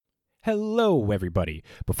Hello, everybody.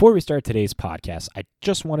 Before we start today's podcast, I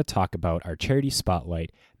just want to talk about our charity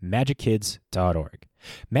spotlight, MagicKids.org.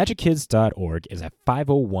 MagicKids.org is a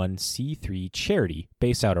 501c3 charity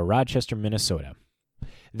based out of Rochester, Minnesota.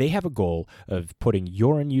 They have a goal of putting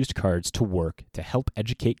your unused cards to work to help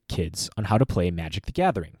educate kids on how to play Magic the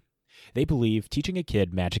Gathering. They believe teaching a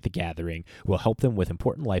kid Magic the Gathering will help them with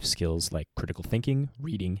important life skills like critical thinking,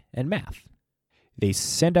 reading, and math. They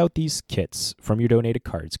send out these kits from your donated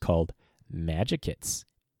cards called Magic Kits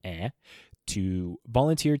to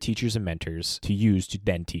volunteer teachers and mentors to use to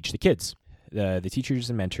then teach the kids. The teachers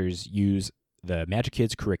and mentors use the Magic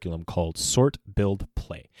Kids curriculum called Sort, Build,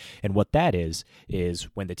 Play. And what that is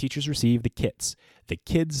when the teachers receive the kids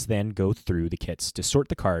then go through the kits to sort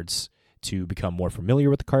the cards to become more familiar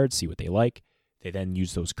with the cards, see what they like. They then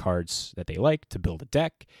use those cards that they like to build a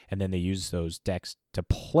deck, and then they use those decks to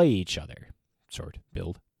play each other. Sort,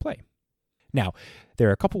 build, play. Now, there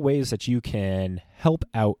are a couple ways that you can help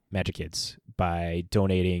out Magic Kids by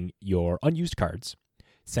donating your unused cards,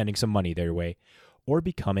 sending some money their way, or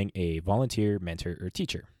becoming a volunteer, mentor, or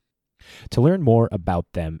teacher. To learn more about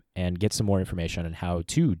them and get some more information on how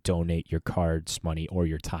to donate your cards, money, or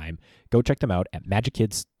your time, go check them out at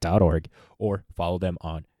MagicKids.org or follow them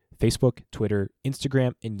on Facebook, Twitter,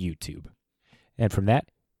 Instagram, and YouTube. And from that,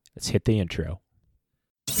 let's hit the intro.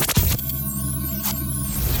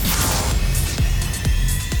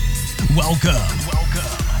 Welcome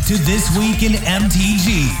to This Week in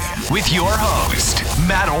MTG with your host,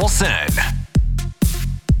 Matt Olson.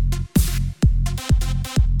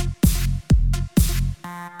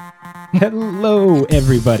 Hello,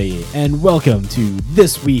 everybody, and welcome to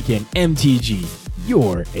This Week in MTG,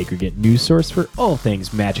 your aggregate news source for all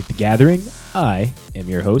things Magic the Gathering. I am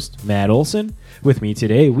your host, Matt Olson. With me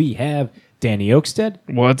today, we have Danny Oakstead.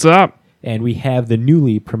 What's up? And we have the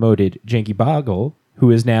newly promoted Janky Boggle,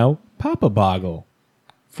 who is now Papa Boggle.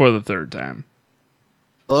 For the third time.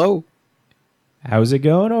 Hello. How's it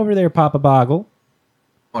going over there, Papa Boggle?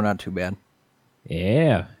 Oh, not too bad.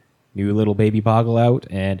 Yeah. New little baby Boggle out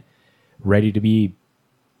and ready to be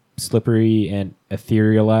slippery and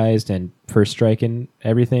etherealized and first striking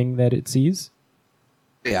everything that it sees.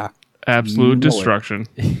 Yeah. Absolute destruction.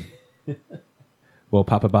 Well,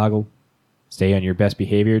 Papa Boggle, stay on your best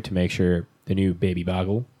behavior to make sure the new baby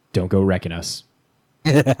Boggle don't go wrecking us.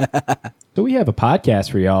 So we have a podcast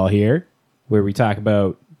for y'all here where we talk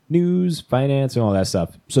about news, finance, and all that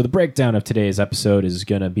stuff. So the breakdown of today's episode is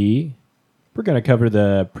going to be, we're going to cover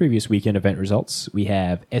the previous weekend event results. We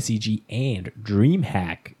have SEG and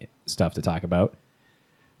DreamHack stuff to talk about.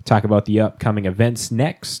 Talk about the upcoming events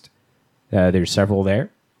next. There's several there.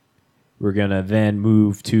 We're going to then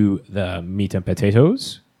move to the meat and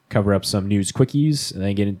potatoes, cover up some news quickies, and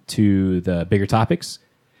then get into the bigger topics.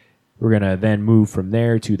 We're going to then move from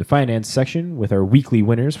there to the finance section with our weekly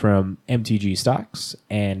winners from MTG Stocks,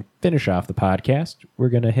 and finish off the podcast. We're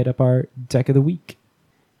going to hit up our deck of the week.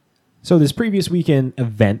 So this previous weekend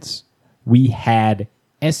events, we had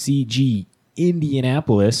SCG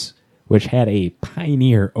Indianapolis, which had a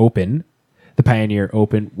Pioneer Open. The Pioneer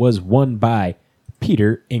Open was won by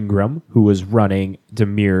Peter Ingram, who was running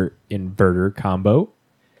Dimir Inverter combo.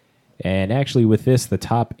 And actually with this, the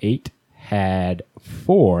top 8 had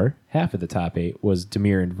 4. Half of the top 8 was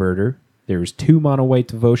Dimir Inverter. There was 2 Mono White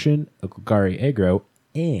Devotion, a Golgari Aggro,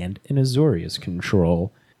 and an Azorius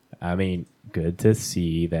Control. I mean, good to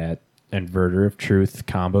see that Inverter of Truth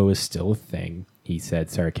combo is still a thing, he said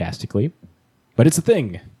sarcastically. But it's a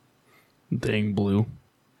thing. Dang blue.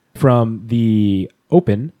 From the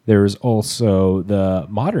Open, there was also the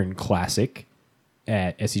Modern Classic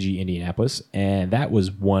at SCG Indianapolis, and that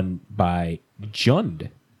was won by Jund.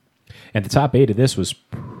 And the top 8 of this was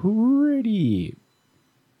pretty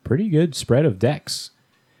good spread of decks.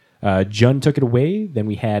 Jund took it away. Then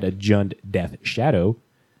we had a Jund Death Shadow.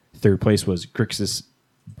 Third place was Grixis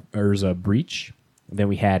Urza Breach. Then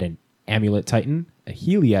we had an Amulet Titan, a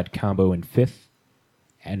Heliod combo in 5th,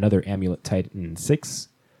 another Amulet Titan in 6th,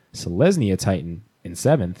 Selesnya Titan in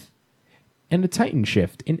 7th, and a Titan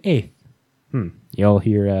Shift in 8th. Y'all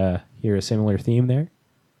hear a similar theme there?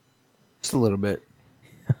 Just a little bit.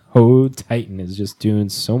 Oh, Titan is just doing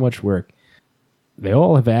so much work. They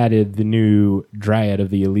all have added the new Dryad of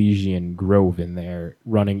the Elysian Grove in there,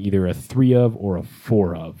 running either a 3 of or a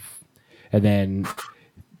 4 of. And then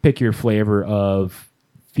pick your flavor of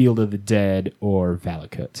Field of the Dead or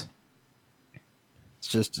Valakut. It's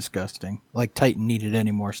just disgusting. Like Titan needed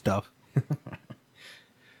any more stuff.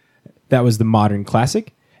 That was the Modern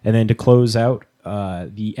Classic. And then to close out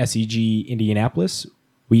the SEG Indianapolis,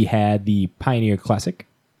 we had the Pioneer Classic.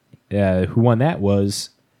 Who won that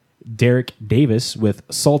was Derek Davis with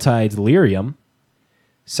Saltide Delirium.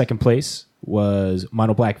 Second place was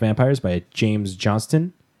Mono Black Vampires by James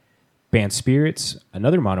Johnston. Band Spirits,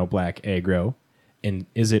 another Mono Black aggro. And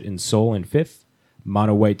Is It in Soul in 5th.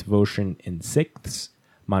 Mono White Devotion in 6th.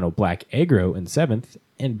 Mono Black aggro in 7th.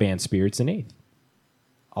 And Band Spirits in 8th.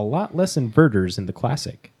 A lot less inverters in the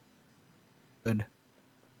Classic. Good.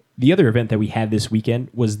 The other event that we had this weekend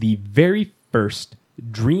was the very first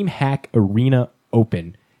DreamHack Arena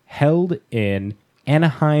Open held in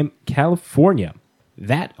Anaheim, California.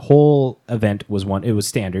 That whole event was won. It was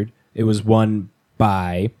standard. It was won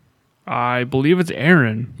by... I believe it's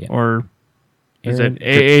Aaron. Yeah. Or is Aaron-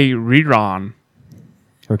 it AA Rerun?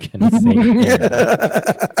 We're going to say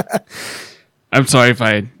Aaron. I'm sorry if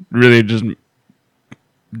I really just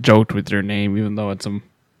joked with your name, even though it's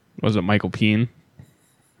was it Michael Peen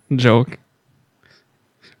joke?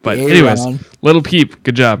 But Hey, anyways, Ron. Little Peep,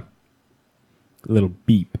 good job. Little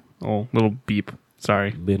beep. Oh, Little Beep.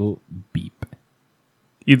 Sorry. Little beep.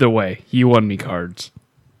 Either way, he won me cards.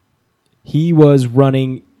 He was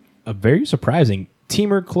running a very surprising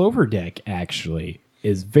Teamer Clover deck, actually.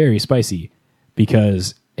 Is very spicy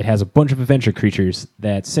because it has a bunch of adventure creatures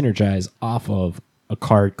that synergize off of a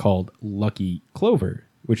card called Lucky Clover,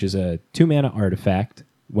 which is a 2-mana artifact.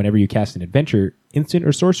 Whenever you cast an adventure, instant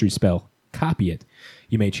or sorcery spell, copy it.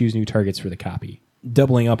 You may choose new targets for the copy.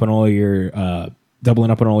 Doubling up on all your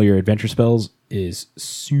adventure spells is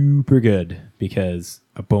super good because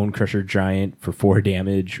a Bone Crusher Giant for 4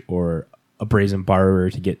 damage or a Brazen Borrower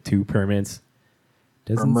to get 2 permanents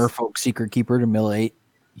Or Merfolk Secret Keeper to mill 8.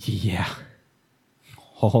 Yeah.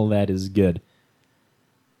 All that is good.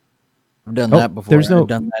 I've done Oh, that before. there's no- I've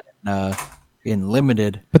done that in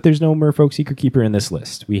Limited. But there's no Merfolk Secret Keeper in this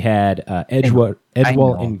list. We had Edgewall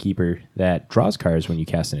know. Innkeeper that draws cards when you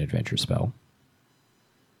cast an adventure spell.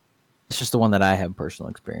 It's just the one that I have personal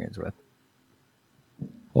experience with.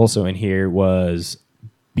 Also in here was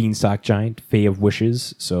Beanstalk Giant, Fae of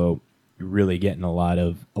Wishes. So you're really getting a lot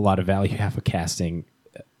of value half of casting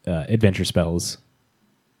adventure spells.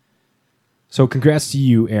 So congrats to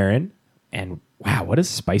you, Aaron. And wow, what a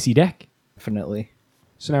spicy deck. Definitely.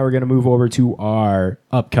 So now we're going to move over to our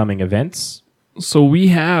upcoming events. So we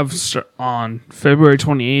have on February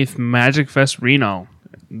 28th, Magic Fest Reno.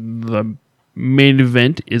 The main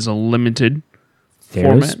event is a limited There's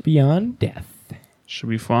format. Beyond Death. Should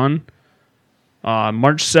be fun.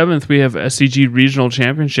 March 7th, we have SCG Regional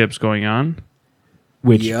Championships going on.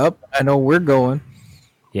 Which, Yep, I know we're going.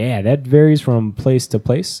 yeah, that varies from place to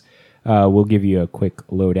place. We'll give you a quick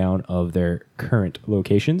lowdown of their current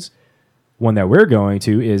locations. One that we're going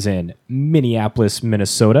to is in Minneapolis,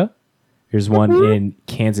 Minnesota. There's one in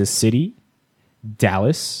Kansas City,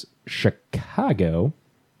 Dallas, Chicago.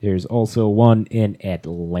 There's also one in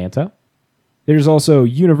Atlanta. There's also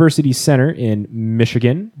University Center in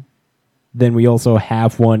Michigan. Then we also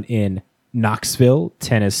have one in Knoxville,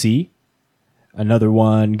 Tennessee. Another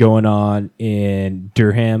one going on in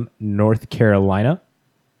Durham, North Carolina.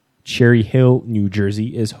 Cherry Hill, New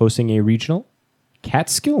Jersey is hosting a regional.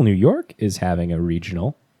 Catskill, New York is having a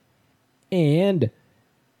regional. And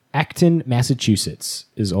Acton, Massachusetts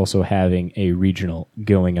is also having a regional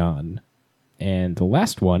going on. And the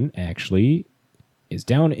last one, actually, is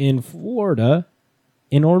down in Florida,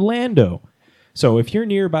 in Orlando. So if you're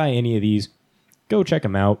nearby any of these, go check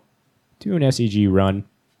them out. Do an SEG run.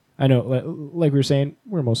 I know, like we were saying,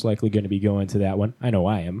 we're most likely going to be going to that one. I know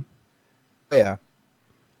I am. Yeah.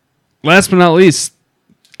 Last but not least,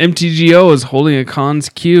 MTGO is holding a Cons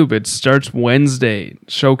Cube. It starts Wednesday.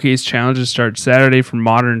 Showcase challenges start Saturday for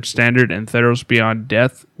Modern, Standard, and Theros Beyond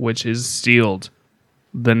Death, which is sealed.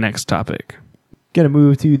 The next topic. Going to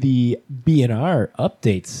move to the BNR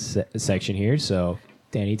updates section here. So,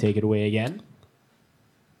 Danny, take it away again.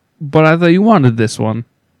 But I thought you wanted this one.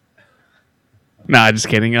 Nah, just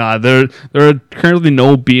kidding. There are currently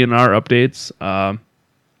no BNR updates.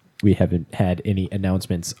 We haven't had any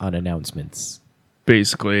announcements on announcements.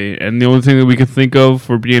 Basically, and the only thing that we could think of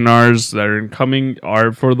for BNRs that are incoming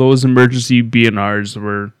are for those emergency BNRs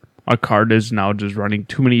where a card is now just running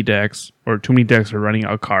too many decks, or too many decks are running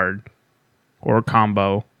a card, or a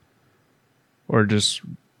combo, or just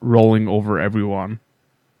rolling over everyone.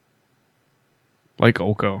 Like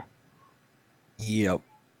Oko, Yep.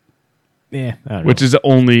 Yeah, I don't which know. is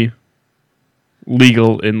only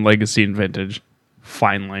legal in Legacy and Vintage.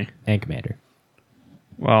 Finally. And Commander.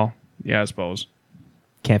 Well, yeah, I suppose.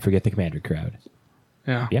 Can't forget the Commander crowd.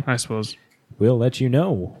 Yeah, Yeah. I suppose. We'll let you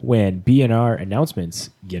know when BNR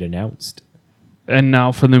announcements get announced. And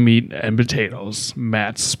now for the meat and potatoes,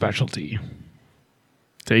 Matt's specialty.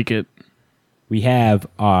 Take it. we have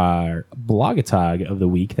our Blogatog of the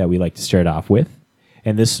week that we like to start off with.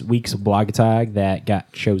 And this week's Blogatog that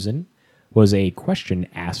got chosen was a question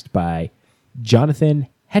asked by Jonathan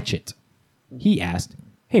Hetchett. He asked,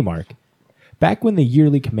 "Hey Mark, back when the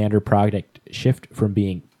yearly Commander product shift from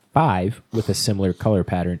being 5 with a similar color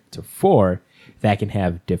pattern to 4 that can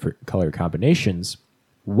have different color combinations,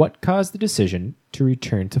 what caused the decision to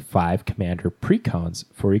return to 5 Commander precons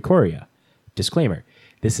for Ikoria? Disclaimer,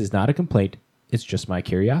 this is not a complaint, it's just my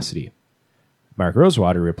curiosity." Mark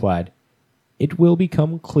Rosewater replied, "It will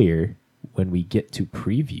become clear when we get to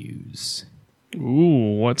previews."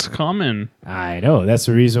 Ooh, what's coming? I know. That's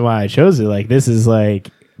the reason why I chose it. Like, this is like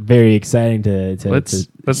very exciting to Let's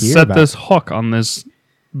hear set about. this hook on this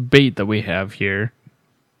bait that we have here.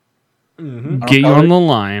 Mm-hmm. Get you on the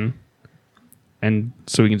line, and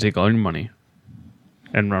so we can take all your money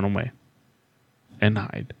and run away and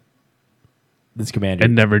hide This commander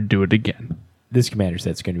and never do it again. this commander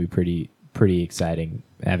set's going to be pretty exciting,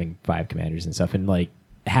 having 5 commanders and stuff, and like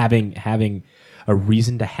having a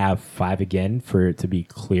reason to have 5 again for it to be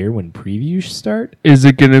clear when previews start. Is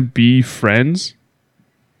it gonna be friends,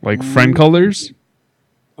 like friend colors?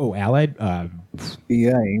 Oh, allied. Yeah,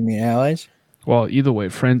 you mean allies? Well, either way,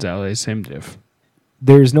 friends, allies, same diff.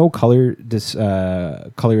 There's no colors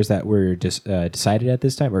that were decided at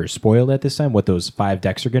this time or spoiled at this time. What those 5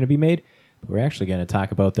 decks are going to be made. But we're actually going to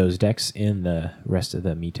talk about those decks in the rest of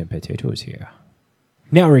the meat and potatoes here.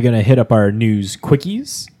 Now we're going to hit up our news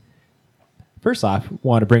quickies. First off,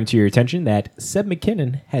 want to bring to your attention that Seb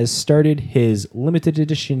McKinnon has started his limited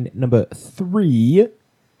edition number 3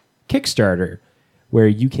 Kickstarter, where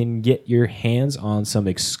you can get your hands on some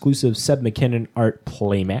exclusive Seb McKinnon art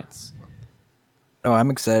playmats. Oh,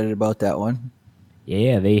 I'm excited about that one.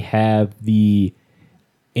 Yeah, they have the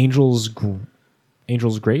Angel's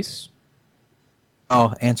Grace,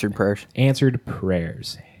 Oh, answered prayers. Answered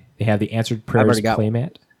Prayers. They have the Answered I've Prayers already got one.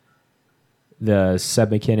 playmat, the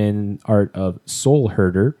Seb McKinnon art of Soul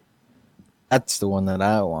Herder. That's the one that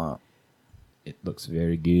I want. It looks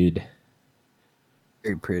very good.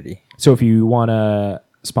 Very pretty. So if you want to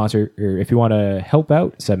sponsor, or if you want to help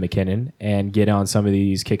out Seb McKinnon and get on some of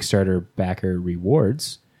these Kickstarter backer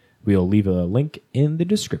rewards, we'll leave a link in the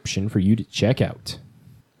description for you to check out.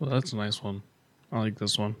 Well, that's a nice one. I like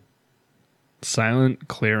this one. Silent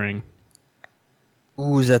Clearing.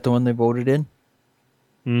 Ooh, is that the one they voted in?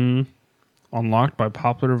 Unlocked by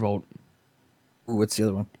popular vote. Ooh, what's the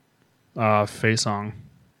other one? Fei Song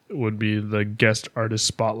would be the guest artist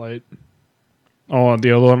spotlight. Oh,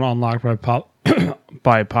 the other one unlocked by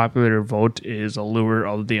by popular vote is Allure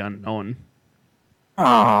of the Unknown.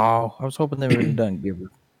 Oh, I was hoping they would have done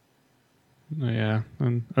Giver. Yeah,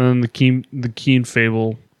 and then the Keen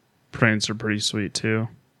Fable prints are pretty sweet too.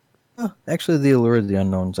 Oh, actually, the Allure of the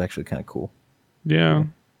Unknown is actually kind of cool. Yeah,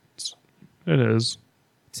 it is.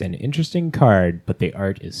 It's an interesting card, but the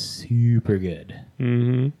art is super good.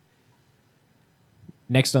 Mm-hmm.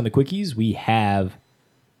 Next on the quickies, we have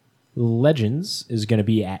Legends is going to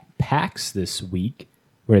be at PAX this week,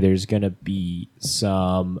 where there's going to be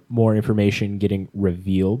some more information getting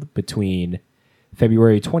revealed between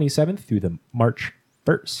February 27th through the March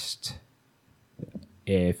 1st.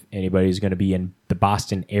 If anybody's going to be in the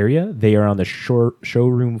Boston area, they are on the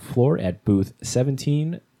showroom floor at booth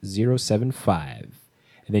 17075.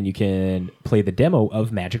 And then you can play the demo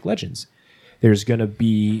of Magic Legends. There's going to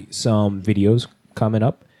be some videos coming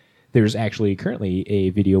up. There's actually currently a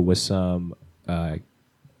video with some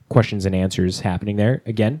questions and answers happening there.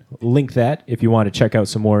 Again, link that if you want to check out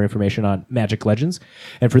some more information on Magic Legends.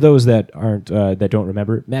 And for those that aren't that don't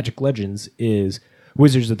remember, Magic Legends is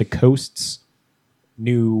Wizards of the Coast's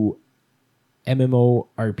new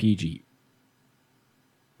MMORPG.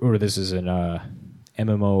 Or this is an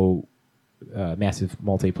MMO massive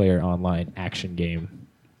multiplayer online action game,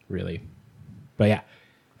 really. But yeah,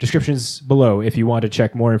 descriptions below if you want to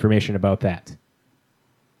check more information about that.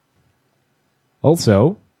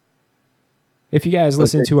 Also, if you guys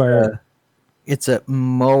listen to our... It's a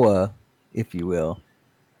MOA, if you will.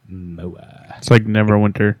 MOA. It's like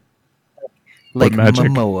Neverwinter. Like Magic.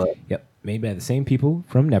 Momoa. Yep, made by the same people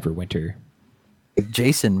from Neverwinter. Like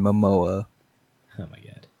Jason Momoa. Oh my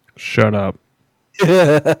god. Shut up.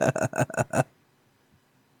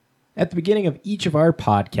 At the beginning of each of our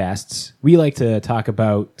podcasts, we like to talk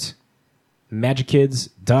about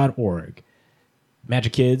MagicKids.org.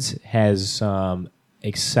 Magic Kids has some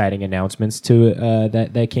exciting announcements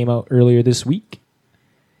that came out earlier this week.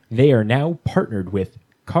 They are now partnered with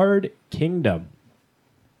Card Kingdom.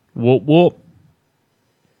 Whoop whoop.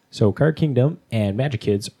 So Card Kingdom and Magic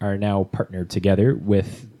Kids are now partnered together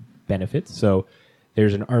with benefits. So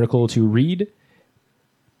there's an article to read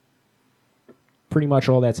pretty much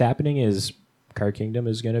all that's happening is Card Kingdom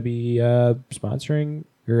is going to be sponsoring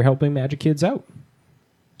or helping Magic Kids out.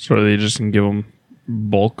 So are they just going to give them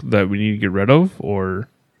bulk that we need to get rid of? Or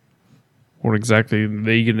what exactly are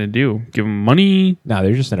they going to do? Give them money? No,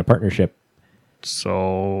 they're just in a partnership.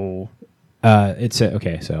 So...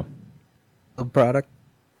 okay, so... The product.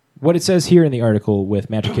 What it says here in the article with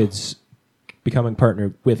Magic Kids becoming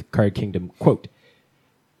partnered with Card Kingdom, quote,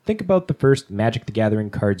 think about the first Magic the Gathering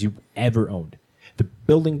cards you ever owned. The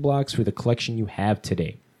building blocks for the collection you have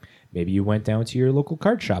today. Maybe you went down to your local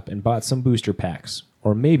card shop and bought some booster packs.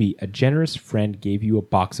 Or maybe a generous friend gave you a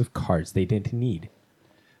box of cards they didn't need.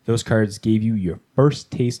 Those cards gave you your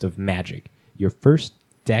first taste of Magic, your first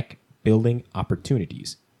deck building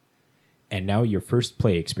opportunities, and now your first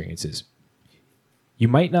play experiences. You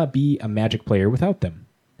might not be a Magic player without them.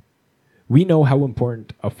 We know how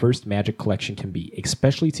important a first Magic collection can be,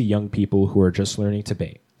 especially to young people who are just learning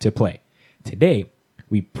to play. Today,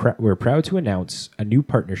 we're proud to announce a new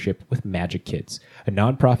partnership with Magic Kids, a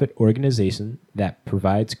nonprofit organization that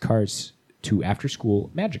provides cards to after-school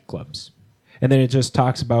Magic clubs. And then it just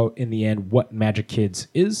talks about, in the end, what Magic Kids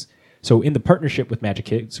is. So in the partnership with Magic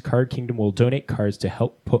Kids, Card Kingdom will donate cards to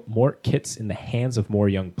help put more kits in the hands of more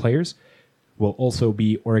young players. We'll also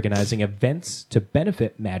be organizing events to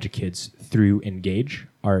benefit Magic Kids through Engage,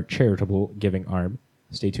 our charitable giving arm.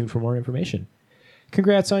 Stay tuned for more information.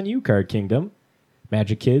 Congrats on you, Card Kingdom.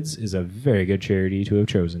 Magic Kids is a very good charity to have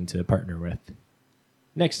chosen to partner with.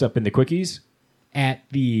 Next up in the quickies, at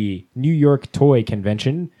the New York Toy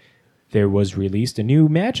Convention, there was released a new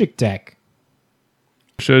Magic deck.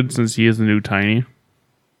 Should, since he is the new Tiny.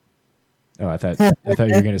 Oh, I thought you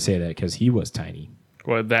were going to say that because he was tiny.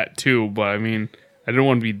 Well, that too, but I mean, I don't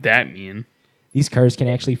want to be that mean. These cards can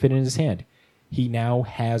actually fit in his hand. He now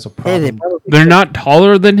has a problem. They're not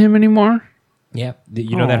taller than him anymore? Yeah,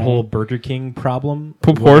 you know that whole Burger King problem?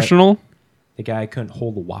 Proportional? The guy couldn't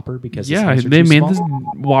hold a Whopper because his Yeah, hands are they too made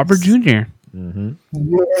small. this Whopper Jr.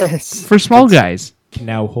 Yes. for small guys. Can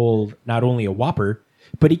now hold not only a Whopper,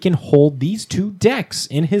 but he can hold these two decks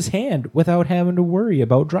in his hand without having to worry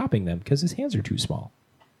about dropping them because his hands are too small.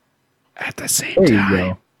 At the same There you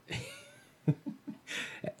time. go.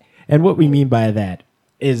 And what we mean by that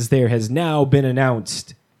is there has now been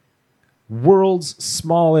announced world's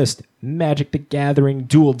smallest Magic the Gathering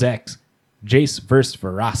dual decks, Jace vs.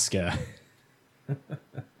 Vraska.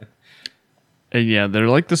 And yeah, they're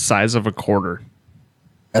like the size of a quarter.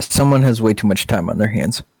 As someone has way too much time on their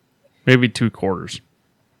hands. Maybe 2 quarters.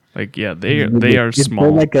 Like, yeah, they are They're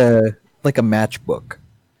small. like a matchbook.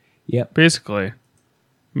 Yep. Basically.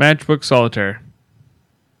 Matchbook Solitaire.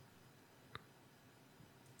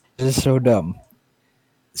 This is so dumb.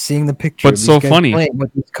 Seeing the picture, But of these so guys funny. playing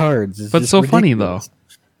with these cards. Is But just so funny, though. ridiculous.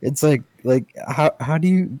 It's like how do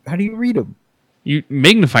you read them? You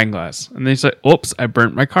magnifying glass. And they say, oops, I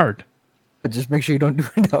burnt my card. But just make sure you don't do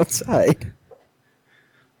it outside.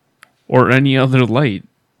 Or any other light.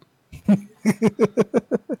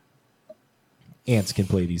 Ants can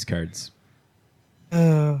play these cards.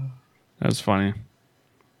 That's funny.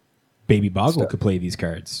 Baby Boggle could play these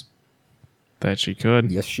cards. That she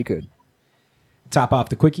could. Yes, she could. Top off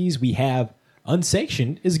the quickies, we have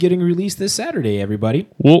Unsanctioned is getting released this Saturday, everybody.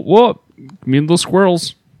 Whoop, whoop. Me and those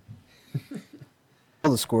squirrels.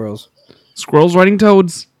 All the squirrels. Squirrels riding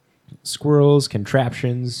toads. Squirrels,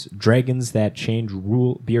 contraptions, dragons that change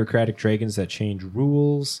bureaucratic dragons that change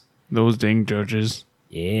rules. Those dang judges.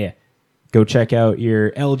 Yeah. Go check out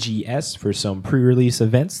your LGS for some pre-release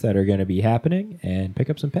events that are going to be happening and pick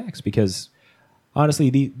up some packs because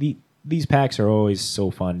honestly, these packs are always so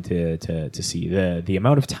fun to see. The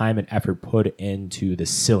amount of time and effort put into the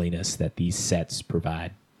silliness that these sets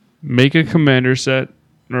provide. Make a commander set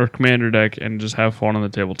or commander deck and just have fun on the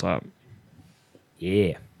tabletop.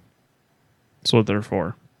 Yeah. That's what they're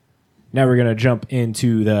for. Now we're going to jump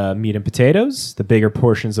into the meat and potatoes, the bigger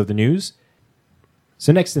portions of the news.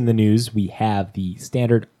 So next in the news, we have the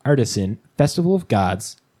Standard Artisan Festival of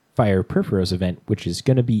Gods Fire Purphoros event, which is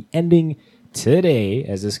going to be ending today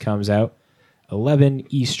as this comes out, 11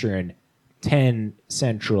 Eastern, 10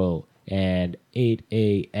 Central, and 8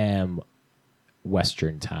 a.m.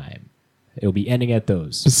 Western time. It'll be ending at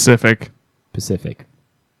those. Pacific.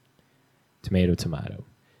 Tomato.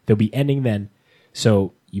 They'll be ending then.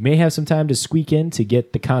 So you may have some time to squeak in to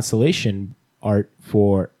get the constellation art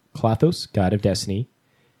for Klathos, God of Destiny,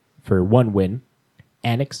 for 1 win,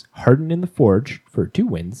 Annex, Hardened in the Forge, for 2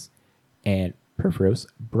 wins, and Purphoros,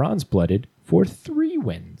 Bronze-Blooded, for 3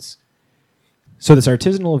 wins. So this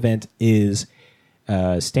artisanal event is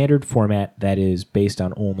a standard format that is based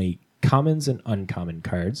on only commons and uncommon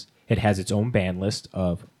cards. It has its own ban list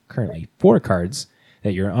of currently 4 cards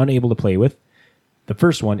that you're unable to play with. The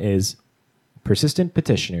first one is Persistent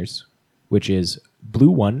Petitioners, which is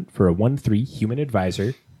blue 1 for a 1/3 human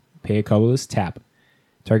advisor. Pay a colorless tap.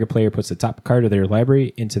 Target player puts the top card of their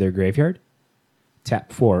library into their graveyard.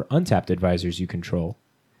 Tap 4 untapped advisors you control.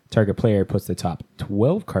 Target player puts the top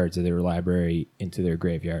 12 cards of their library into their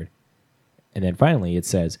graveyard. And then finally it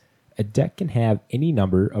says, a deck can have any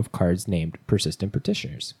number of cards named Persistent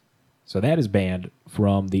Petitioners. So that is banned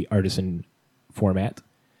from the Artisan format.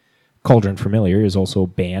 Cauldron Familiar is also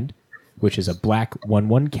banned, which is a black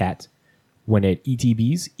 1/1 cat. When it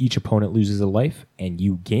ETBs, each opponent loses a life and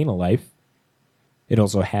you gain a life. It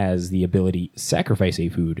also has the ability Sacrifice a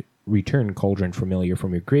food, return Cauldron Familiar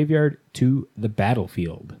from your graveyard to the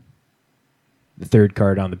battlefield. The third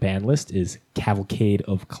card on the ban list is Cavalcade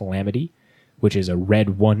of Calamity, which is a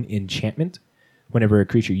red 1 enchantment. Whenever a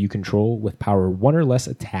creature you control with power 1 or less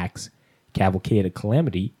attacks, Cavalcade of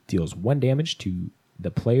Calamity deals 1 damage to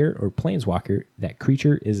the player or planeswalker that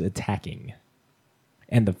creature is attacking.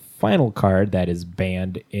 And the final card that is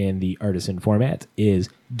banned in the Artisan format is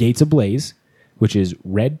Gates Ablaze, which is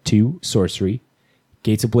red 2 sorcery.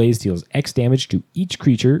 Gates Ablaze deals X damage to each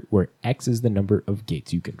creature, where X is the number of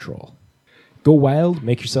gates you control. Go wild,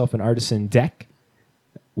 make yourself an Artisan deck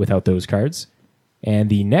without those cards. And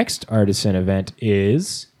the next Artisan event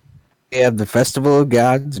is... We have the Festival of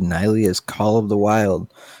Gods, Nylea's Call of the Wild.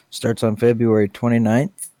 Starts on February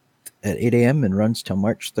 29th at 8 a.m. and runs till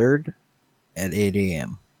March 3rd at 8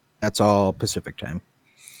 a.m. That's all Pacific time.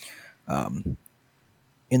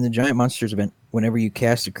 In the Giant Monsters event, whenever you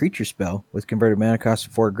cast a creature spell with converted mana cost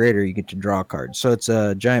of 4 or greater, you get to draw a card. So it's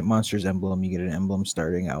a Giant Monsters emblem. You get an emblem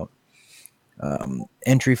starting out.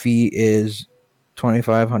 Entry fee is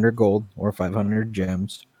 2,500 gold or 500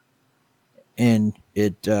 gems. And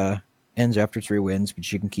it ends after 3 wins,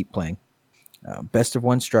 but you can keep playing. Best of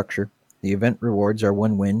 1 structure. The event rewards are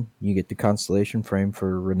 1 win. You get the constellation frame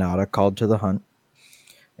for Renata Called to the Hunt.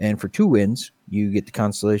 And for 2 wins, you get the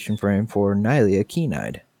constellation frame for Nylea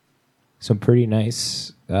Keen-Eyed. Some pretty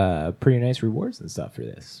nice rewards and stuff for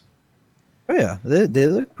this. Oh yeah, they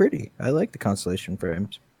look pretty. I like the constellation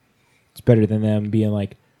frames. It's better than them being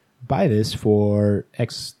like, buy this for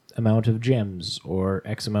X amount of gems or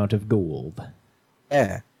X amount of gold.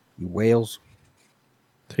 Yeah, you whales.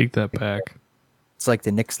 Take that back. It's like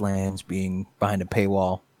the Nyx lands being behind a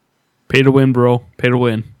paywall. Pay to win, bro. Pay to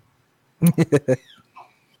win.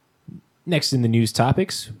 Next in the news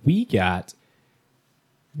topics, we got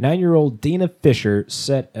 9-year-old Dana Fisher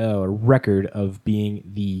set a record of being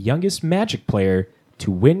the youngest Magic player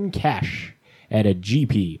to win cash at a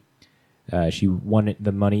GP. She won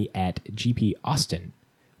the money at GP Austin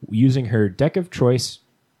using her deck of choice,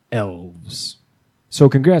 Elves. So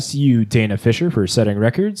congrats to you, Dana Fisher, for setting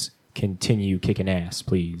records. Continue kicking ass,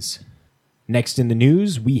 please. Next in the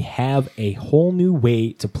news, we have a whole new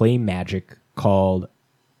way to play Magic called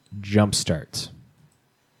Jumpstart.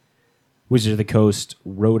 Wizard of the Coast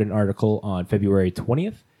wrote an article on February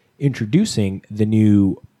 20th introducing the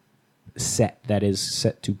new set that is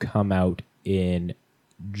set to come out in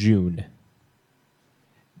July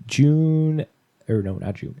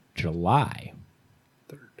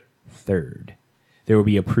 3rd. There will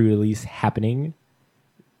be a pre-release happening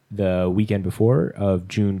the weekend before of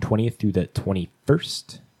June 20th through the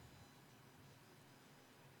 21st.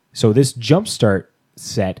 So this Jumpstart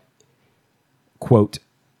set, quote,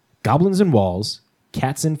 Goblins and Walls,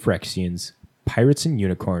 Cats and Phyrexians, Pirates and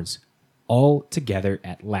Unicorns, all together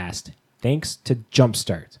at last, thanks to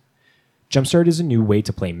Jumpstart. Jumpstart is a new way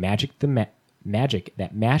to play Magic Magic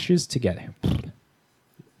that mashes together.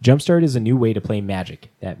 Jumpstart is a new way to play Magic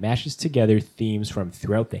that mashes together themes from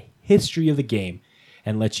throughout the history of the game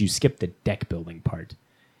and lets you skip the deck building part.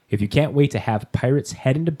 If you can't wait to have pirates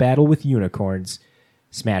head into battle with unicorns,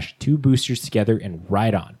 smash 2 boosters together and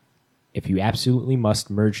ride on. If you absolutely must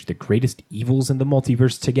merge the greatest evils in the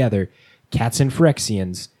multiverse together, Cats and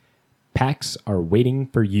Phyrexians, packs are waiting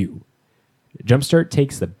for you. Jumpstart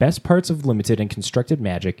takes the best parts of limited and constructed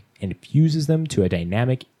Magic and fuses them to a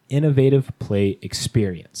dynamic, innovative play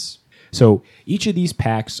experience. So each of these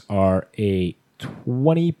packs are a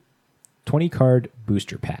 20 card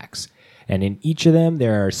booster packs. And in each of them,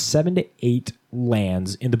 there are 7 to 8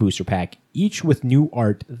 lands in the booster pack, each with new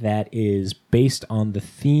art that is based on the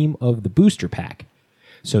theme of the booster pack.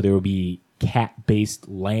 So there will be cat-based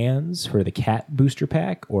lands for the cat booster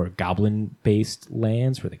pack or goblin-based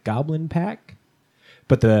lands for the goblin pack.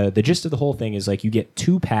 But the gist of the whole thing is like you get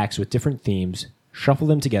 2 packs with different themes, shuffle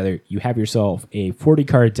them together, you have yourself a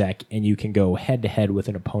 40-card deck, and you can go head-to-head with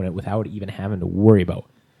an opponent without even having to worry about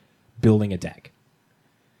building a deck.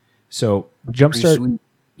 So Jumpstart,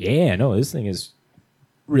 Yeah, no, this thing is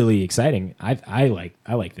really exciting. I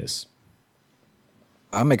like this.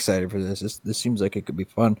 I'm excited for this. This seems like it could be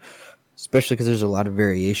fun, especially because there's a lot of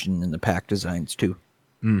variation in the pack designs too.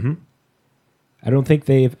 I don't think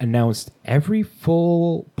they've announced every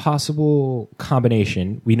full possible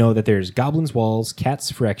combination. We know that there's Goblins Walls,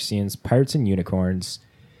 Cats Phyrexians, Pirates and Unicorns.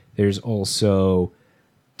 There's also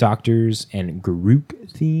Doctors and Garuk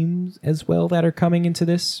themes as well that are coming into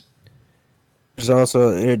this. There's also,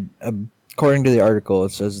 according to the article,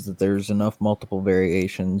 it says that there's enough multiple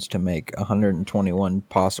variations to make 121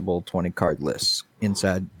 possible 20 card lists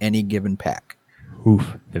inside any given pack.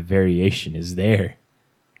 Oof, the variation is there.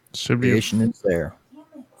 Should be. Variation is there.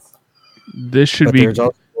 This should But be. there's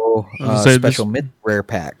also say special this- myth rare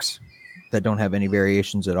packs that don't have any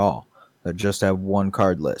variations at all, that just have one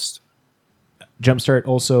card list. Jumpstart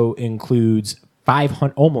also includes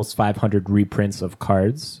 500, almost 500 reprints of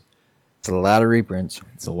cards. It's a lot of reprints.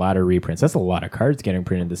 It's a lot of reprints. That's a lot of cards getting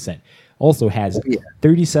printed this set. Also has Oh, yeah.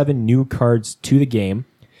 37 new cards to the game.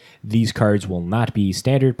 These cards will not be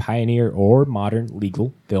standard, pioneer, or modern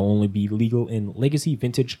legal. They'll only be legal in Legacy,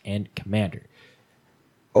 Vintage, and Commander.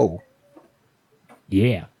 Oh,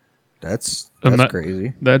 Yeah. that's Ima-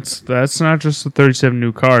 crazy. That's not just the 37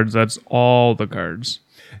 new cards. That's all the cards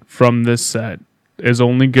from this set. Is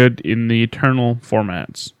only good in the Eternal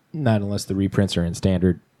formats. Not unless the reprints are in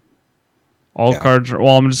standard. All Yeah. cards are.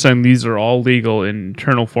 Well, I'm just saying these are all legal in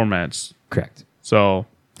Eternal formats. Correct. So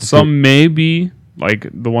some may be like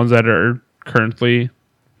the ones that are currently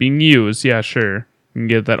being used. Yeah, sure, you can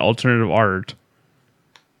get that alternative art.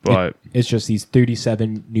 But It's just these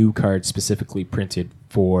 37 new cards specifically printed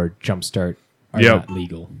for Jumpstart are Yep. not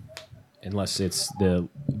legal. Unless it's the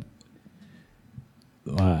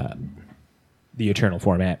Eternal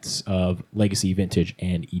formats of Legacy, Vintage,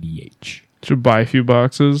 and EDH. should buy a few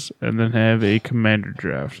boxes and then have a commander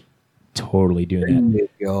draft. Totally doing that. There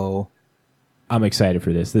you go. I'm excited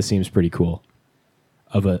for this. This seems pretty cool.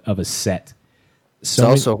 Of a set. It's So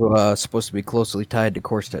also supposed to be closely tied to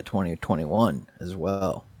Corset 2021 as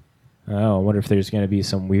well. I wonder if there's going to be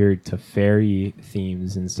some weird Teferi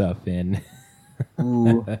themes and stuff in.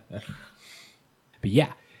 Ooh. But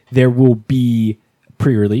yeah, there will be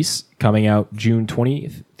pre-release coming out June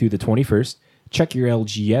 20th through the 21st. Check your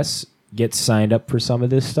LGS. Get signed up for some of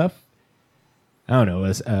this stuff. I don't know,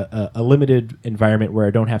 as a limited environment where I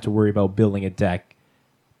don't have to worry about building a deck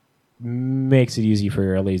makes it easy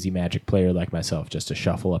for a lazy Magic player like myself just to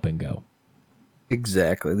shuffle up and go.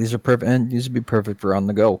 Exactly. These are perfect, and these would be perfect for on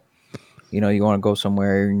the go. You know, you want to go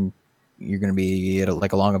somewhere and you're going to be at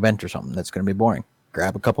like a long event or something that's going to be boring.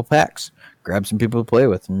 Grab a couple packs, grab some people to play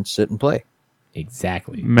with, and sit and play.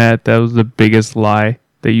 Exactly. Matt, that was the biggest lie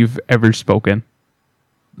that you've ever spoken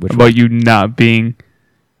Which about you not being,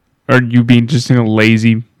 or you being just a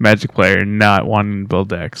lazy Magic player and not wanting to build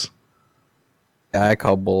decks. Yeah, I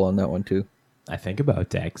call bull on that one too. I think about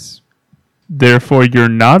decks. Therefore, you're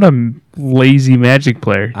not a lazy Magic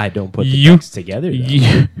player. I don't put the You- decks together,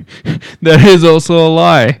 though. That is also a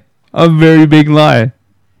lie. A very big lie.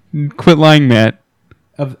 Quit lying, Matt.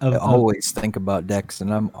 I always think about decks,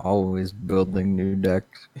 and I'm always building new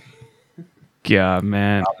decks. God,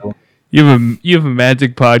 man. You have a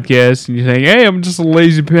Magic podcast, and you're saying, "Hey, I'm just a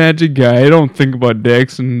lazy Magic guy. I don't think about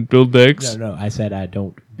decks and build decks." No, I said I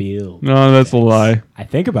don't build. No, that's a lie. I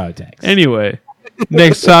think about decks. Anyway,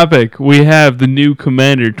 next topic. We have the new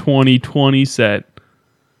Commander 2020 set.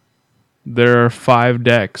 There are 5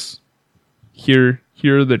 decks. Here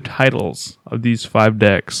are the titles of these 5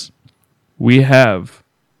 decks. We have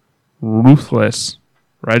Ruthless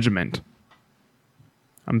Regiment.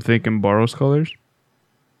 I'm thinking Boros colors.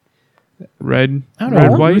 Red, I don't know.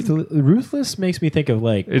 red, white. Ruthless makes me think of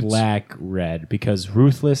like It's- black, red, because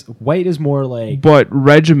Ruthless white is more like But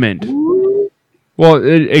Regiment. Well,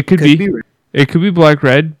 it could be. It could be black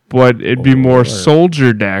red, but it'd be Or- more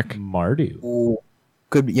soldier deck. Mardu. Ooh,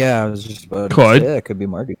 could be, yeah, I was just about to Could. say, it could be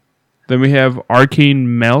Marty. Then we have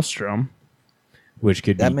Arcane Maelstrom. Which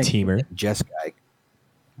could That be makes me Teamer. think Jess guy.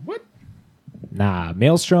 Nah,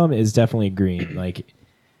 Maelstrom is definitely green. Like,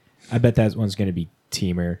 I bet that one's going to be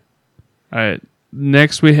Teamer. All right.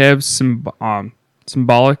 Next, we have Symbiotic.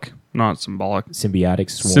 Symbiotic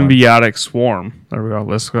Swarm. Symbiotic Swarm. There we go.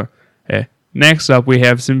 Let's go. Okay. Next up, we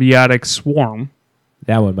have Symbiotic Swarm.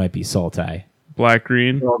 That one might be Sultai. Black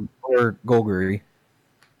green. Or Golgari.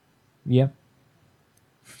 Yeah.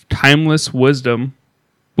 Timeless Wisdom.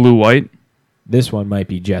 Blue white. This one might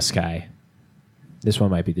be Jeskai. This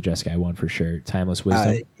one might be the Jeskai one for sure. Timeless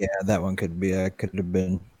Wisdom. Yeah, that one could be. Could have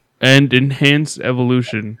been And Enhanced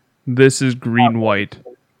Evolution. This is green white.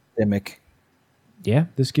 Dimic. Yeah,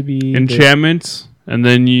 this could be Enchantments. And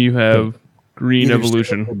then you have Green Either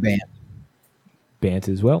Evolution. Steel or Bant. Bant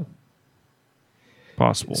as well.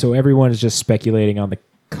 Possible. So everyone is just speculating on the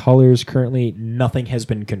colors currently. Nothing has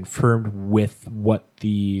been confirmed with what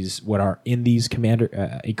are in these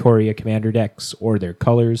Ikoria Commander decks or their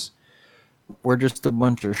colors. We're just a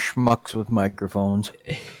bunch of schmucks with microphones.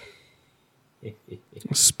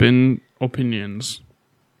 Spin opinions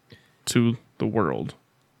to the world.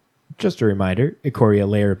 Just a reminder, Ikoria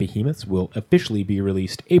Lair Behemoths will officially be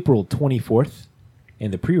released April 24th,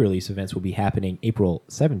 and the pre-release events will be happening April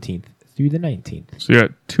 17th through the 19th. So you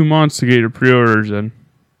got 2 months to get your pre-orders in.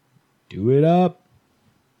 Do it up.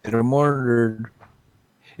 Get them ordered.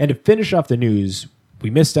 And to finish off the news, we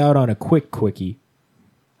missed out on a quickie.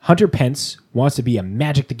 Hunter Pence wants to be a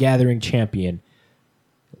Magic the Gathering champion.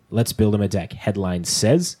 Let's build him a deck. Headline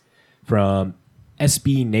says from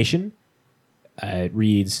SB Nation. It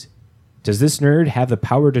reads, does this nerd have the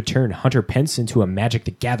power to turn Hunter Pence into a Magic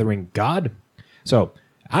the Gathering god? So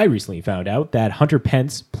I recently found out that Hunter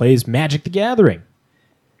Pence plays Magic the Gathering.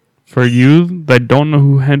 For you that don't know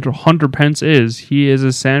who Hunter Pence is, he is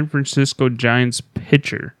a San Francisco Giants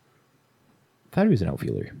pitcher. I thought he was an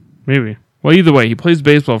outfielder. Maybe. Well, either way, he plays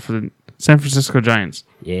baseball for the San Francisco Giants.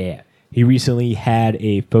 Yeah. He recently had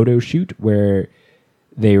a photo shoot where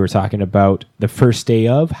they were talking about the first day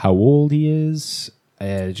of how old he is,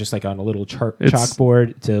 just like on a little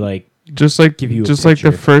chalkboard to give you a just like the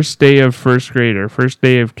picture. first day of first grade or first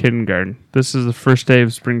day of kindergarten. This is the first day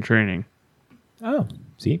of spring training. Oh,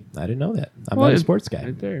 see, I didn't know that. I'm not a sports guy.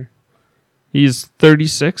 Right there. He's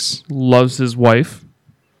 36, loves his wife.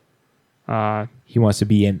 He wants to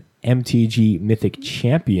be an MTG Mythic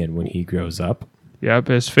champion when he grows up. Yep,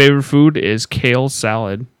 his favorite food is kale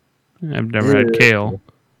salad. I've never had kale.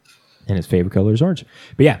 And his favorite color is orange.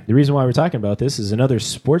 But yeah, the reason why we're talking about this is another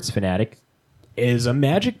sports fanatic is a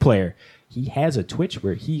Magic player. He has a Twitch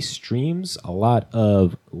where he streams a lot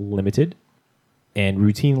of Limited and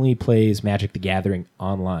routinely plays Magic the Gathering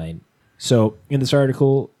online. So in this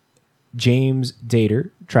article, James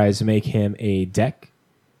Dater tries to make him a deck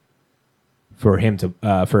for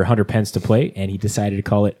Hunter Pence to play, and he decided to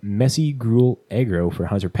call it Messy Gruel Aggro for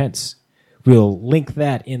Hunter Pence. We'll link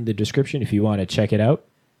that in the description if you want to check it out.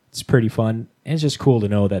 It's pretty fun, and it's just cool to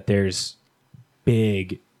know that there's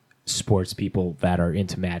big sports people that are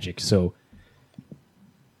into Magic. So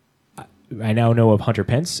I now know of Hunter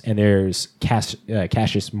Pence, and there's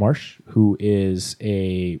Cassius Marsh, who is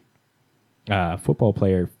a football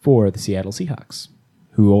player for the Seattle Seahawks,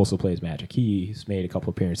 who also plays Magic. He's made a couple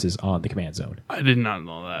appearances on the Command Zone. I did not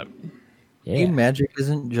know that. Yeah. Hey, Magic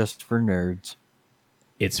isn't just for nerds.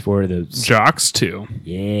 It's for the Jocks, too.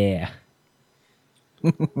 Yeah.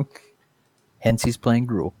 Hence, he's playing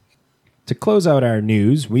Gruel. To close out our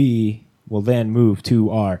news, we will then move to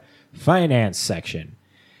our finance section.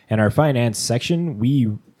 In our finance section,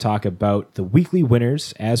 we talk about the weekly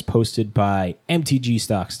winners as posted by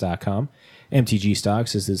mtgstocks.com. MTG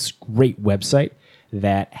Stocks is this great website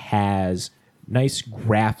that has nice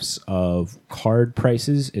graphs of card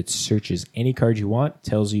prices. It searches any card you want,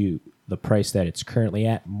 tells you the price that it's currently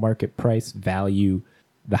at, market price, value,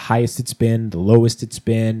 the highest it's been, the lowest it's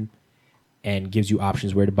been, and gives you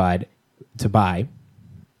options where to buy.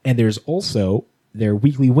 And there's also their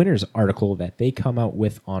weekly winners article that they come out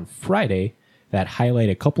with on Friday that highlight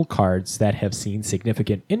a couple cards that have seen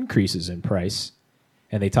significant increases in price,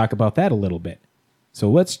 and they talk about that a little bit. So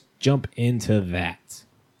let's jump into that.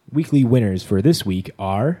 Weekly winners for this week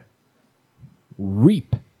are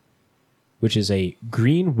Reap, which is a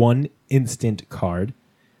green 1 instant card.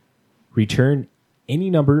 Return any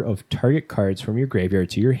number of target cards from your graveyard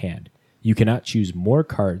to your hand. You cannot choose more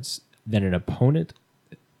cards than an opponent.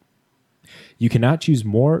 You cannot choose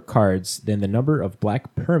more cards than the number of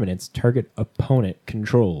black permanents target opponent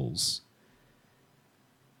controls.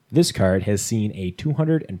 This card has seen a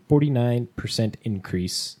 249%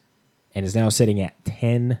 increase and is now sitting at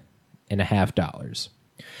 $10.50.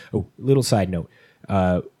 Oh, little side note.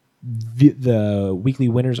 The weekly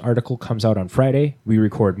winners article comes out on Friday. We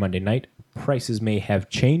record Monday night. Prices may have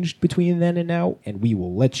changed between then and now, and we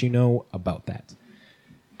will let you know about that.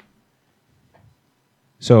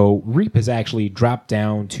 So Reap has actually dropped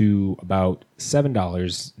down to about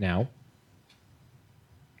 $7 now.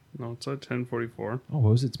 No, it's at 1044. Oh,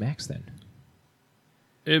 what was its max then?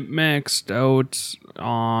 It maxed out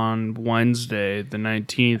on Wednesday, the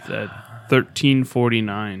 19th, at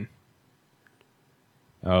 1349.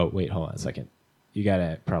 Oh, wait, hold on a second. You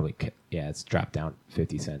gotta probably, it's dropped down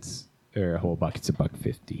 50 cents. Or a whole buck, it's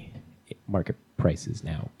 $1.50. Market price is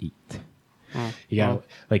now $8. Oh, You gotta,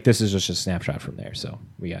 this is just a snapshot from there, so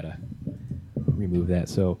we gotta remove that.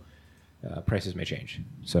 So prices may change.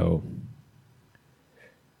 So,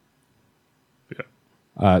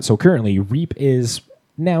 Yeah. so currently, Reap is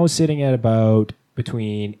now sitting at about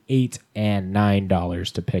between $8 and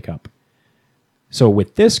 $9 to pick up. So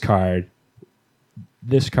with this card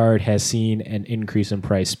has seen an increase in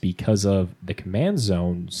price because of the Command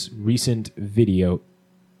Zone's recent video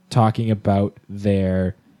talking about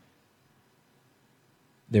their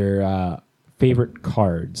favorite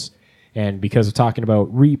cards. And because of talking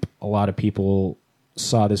about Reap, a lot of people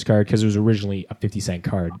saw this card because it was originally a 50-cent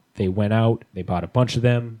card. They went out, they bought a bunch of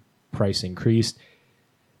them, price increased.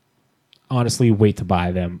 Honestly, wait to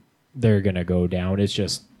buy them. They're going to go down. It's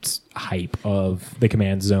just hype of the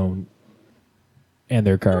Command Zone and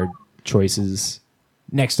their card choices.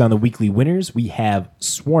 Next on the weekly winners, we have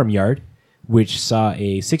Swarmyard, which saw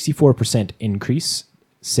a 64% increase,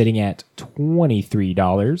 sitting at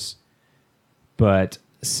 $23. But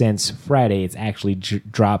since Friday, it's actually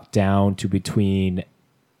dropped down to between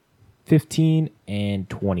 $15 and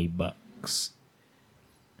 $20.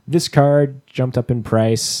 This card jumped up in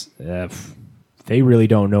price. They really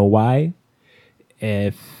don't know why.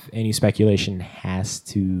 If any speculation has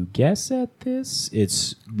to guess at this,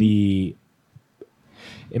 it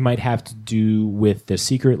might have to do with the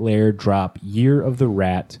Secret Lair drop Year of the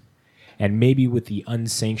Rat, and maybe with the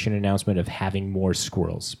unsanctioned announcement of having more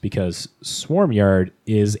squirrels, because Swarmyard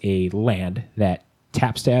is a land that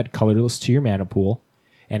taps to add colorless to your mana pool,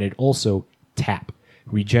 and it also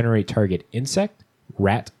regenerate target insect,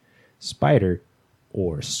 rat, spider,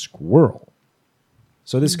 or squirrel.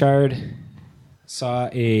 So this card saw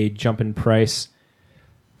a jump in price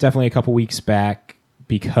definitely a couple weeks back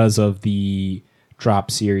because of the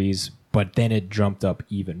drop series, but then it jumped up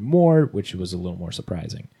even more, which was a little more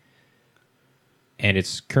surprising. And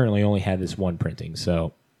it's currently only had this one printing,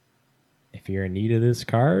 so if you're in need of this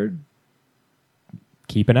card,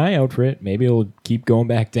 keep an eye out for it. Maybe it'll keep going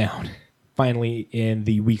back down. Finally, in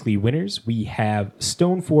the weekly winners, we have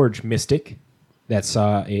Stoneforge Mystic that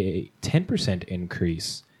saw a 10%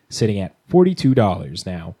 increase, sitting at $42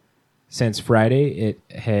 now. Since Friday, it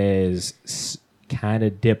has kind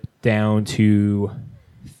of dipped down to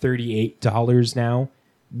 $38 now.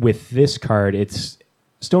 With this card,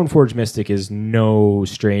 Stoneforge Mystic is no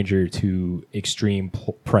stranger to extreme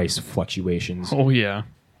price fluctuations. Oh, yeah.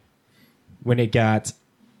 When it got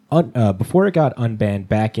before it got unbanned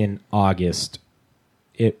back in August,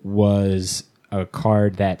 it was a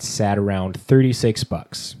card that sat around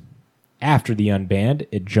 $36. After the unbanned,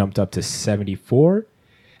 it jumped up to $74,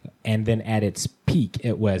 and then at its peak,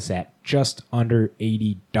 it was at just under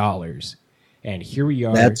 $80. And here we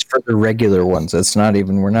are. That's for the regular ones. That's not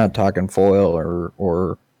even. We're not talking foil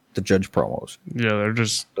or the Judge promos. Yeah, they're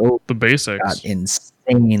just Those the basics. got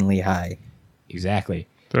insanely high. Exactly.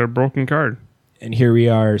 They're a broken card. And here we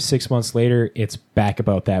are 6 months later. It's back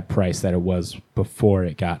about that price that it was before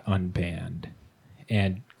it got unbanned,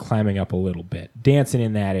 and climbing up a little bit, dancing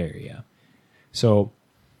in that area. So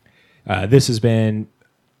this has been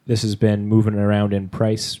moving around in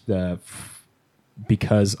price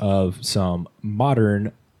because of some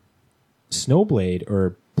modern Snowblade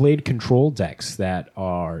or Blade Control decks that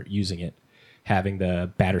are using it, having the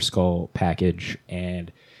Batterskull package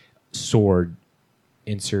and sword.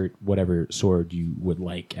 Insert whatever sword you would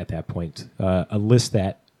like at that point. A list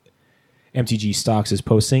that MTG Stocks is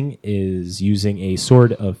posting is using a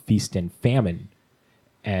Sword of Feast and Famine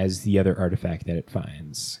as the other artifact that it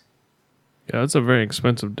finds. Yeah, that's a very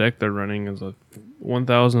expensive deck they're running. It's like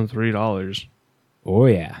 $1,003. Oh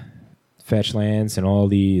yeah, fetch lands and all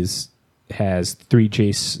these. Has 3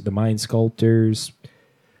 Jace the Mind Sculptors.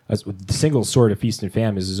 A single Sword of Feast and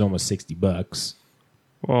Famine is almost $60.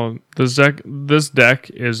 Well, this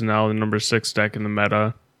deck is now the number 6 deck in the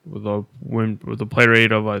meta with a play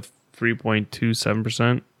rate of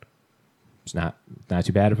 3.27%. It's not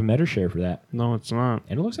too bad of a meta share for that. No, it's not.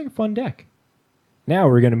 And it looks like a fun deck. Now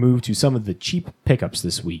we're going to move to some of the cheap pickups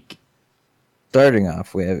this week. Starting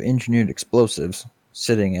off, we have Engineered Explosives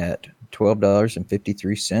sitting at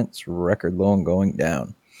 $12.53, record low and going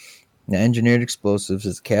down. Now, Engineered Explosives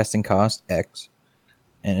is casting cost X,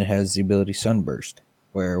 and it has the ability Sunburst,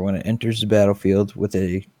 where when it enters the battlefield with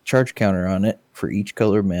a charge counter on it for each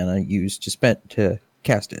color of mana used to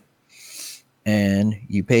cast it. And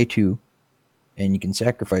you pay 2, and you can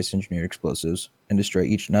sacrifice Engineered Explosives and destroy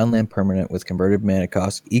each non-land permanent with converted mana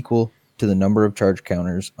cost equal to the number of charge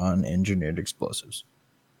counters on Engineered Explosives.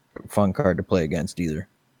 Fun card to play against either.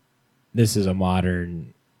 This is a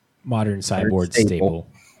modern sideboard staple.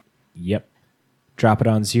 Yep. Drop it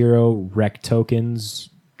on 0, wreck tokens.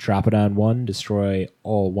 Drop it on 1, destroy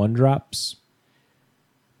all 1-drops.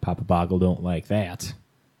 Papa Boggle don't like that.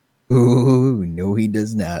 Ooh, no, he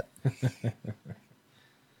does not.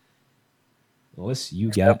 Unless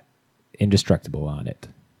you got indestructible on it.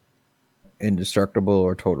 Indestructible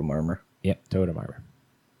or totem armor. Yep, totem armor.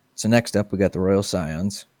 So next up, we got the Royal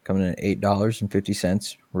Scions coming in at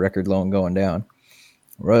 $8.50. Record low and going down.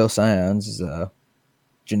 Royal Scions is a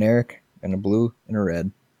generic and a blue and a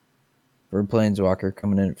red. For Planeswalker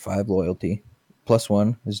coming in at 5 loyalty.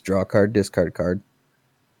 +1 is draw card, discard card.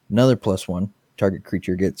 Another +1. Target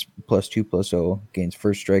creature gets +2/+0, gains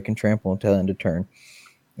first strike and trample until end of turn.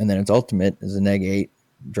 And then its ultimate is a -8.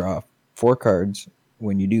 Draw 4 cards.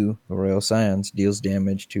 When you do, the Royal Scions deals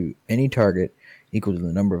damage to any target equal to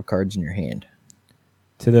the number of cards in your hand.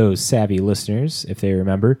 To those savvy listeners, if they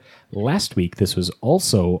remember, last week this was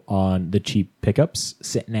also on the cheap pickups,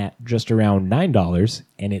 sitting at just around $9,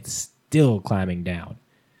 and it's still climbing down.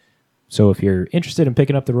 So if you're interested in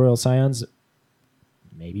picking up the Royal Scions,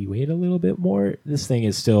 maybe wait a little bit more. This thing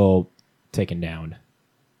is still ticking down.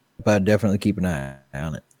 But definitely keep an eye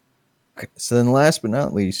on it. Okay, so then last but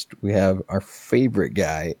not least, we have our favorite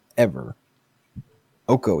guy ever,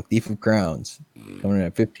 Oko, Thief of Crowns, coming in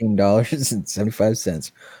at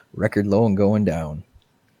 $15.75. Record low and going down.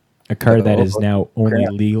 A card that is now only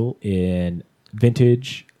legal in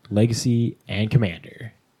Vintage, Legacy, and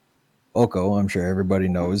Commander. Oko, I'm sure everybody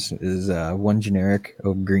knows, is one generic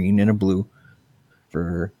of green and a blue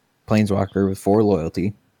for Planeswalker with 4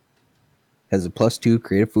 loyalty. Has a +2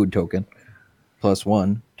 create a food token.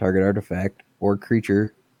 +1 target artifact or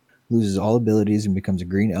creature loses all abilities and becomes a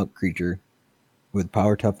green elk creature with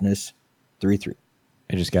power toughness 3/3.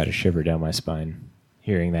 I just got a shiver down my spine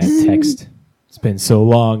hearing that text. It's been so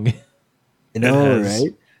long. You know,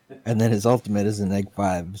 right? And then his ultimate is an egg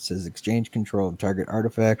 5. It says exchange control of target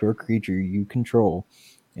artifact or creature you control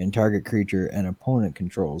and target creature and opponent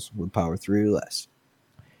controls with power 3 or less.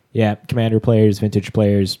 Yeah, Commander players, Vintage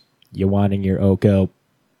players, you wanting your Oko,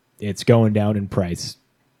 it's going down in price.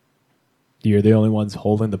 You're the only ones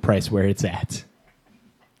holding the price where it's at.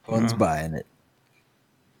 One's buying it.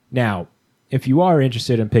 Now, if you are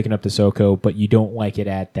interested in picking up this Oko, but you don't like it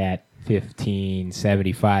at that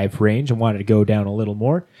 $15.75 range and wanted to go down a little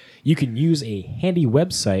more, you can use a handy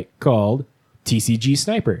website called TCG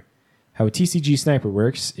Sniper. How a TCG Sniper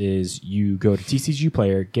works is you go to TCG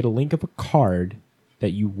Player, get a link of a card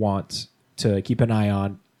that you want to keep an eye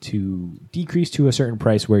on to decrease to a certain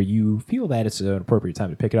price where you feel that it's an appropriate time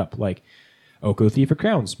to pick it up, like Oko Thief of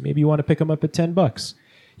Crowns. Maybe you want to pick them up at $10.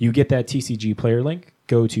 You get that TCG Player link,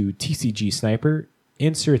 go to TCG Sniper,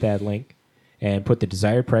 insert that link, and put the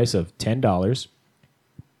desired price of $10.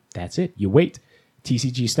 That's it. You wait.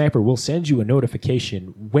 TCG Sniper will send you a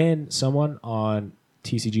notification when someone on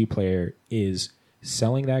TCG Player is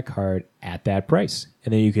selling that card at that price.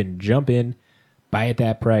 And then you can jump in, buy at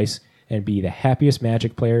that price, and be the happiest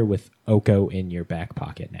Magic player with Oko in your back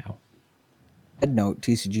pocket now. Head note,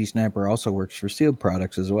 TCG Sniper also works for sealed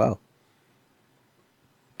products as well.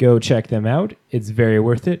 Go check them out. It's very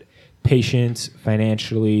worth it. Patient,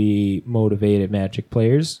 financially motivated Magic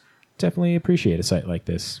players definitely appreciate a site like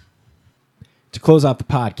this. To close off the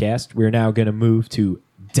podcast, we're now going to move to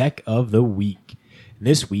Deck of the Week.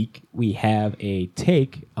 This week, we have a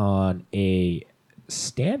take on a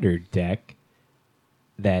standard deck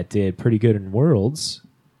that did pretty good in Worlds,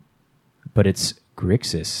 but it's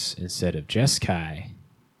Grixis instead of Jeskai.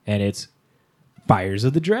 And it's Fires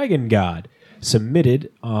of the Dragon God,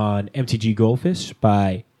 submitted on MTG Goldfish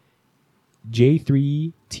by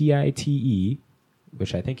J3TITE,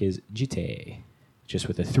 which I think is Jite, just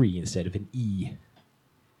with a 3 instead of an E.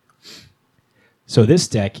 So this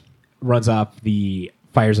deck runs off the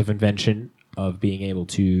Fires of Invention of being able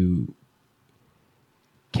to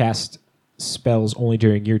cast spells only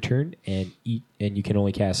during your turn, and you can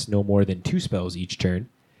only cast no more than 2 spells each turn.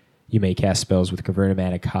 You may cast spells with converted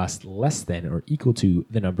mana cost less than or equal to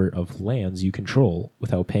the number of lands you control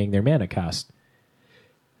without paying their mana cost.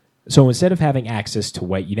 So instead of having access to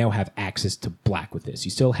white, you now have access to black with this. You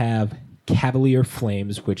still have Cavalier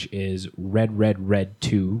Flames, which is red, red, red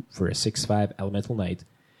 2 for a 6/5 Elemental Knight.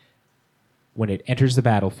 When it enters the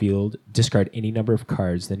battlefield, discard any number of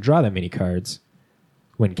cards, then draw that many cards.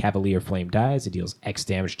 When Cavalier Flame dies, it deals X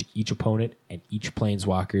damage to each opponent and each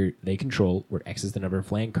planeswalker they control, where X is the number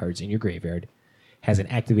of land cards in your graveyard. Has an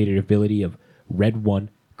activated ability of red 1,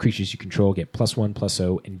 creatures you control get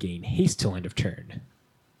 +1/+0 and gain haste till end of turn.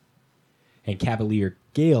 And Cavalier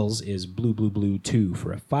Gales is blue, blue, blue 2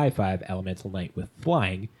 for a 5/5 Elemental Knight with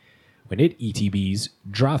flying. When it ETBs,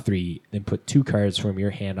 draw 3, then put 2 cards from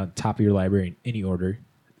your hand on top of your library in any order.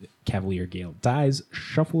 Cavalier Gale dies,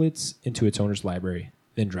 shuffle it into its owner's library,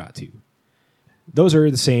 then draw 2. Those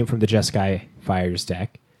are the same from the Jeskai Fires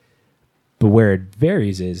deck. But where it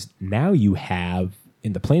varies is now you have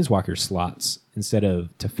in the Planeswalker slots, instead of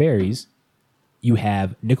Teferis, you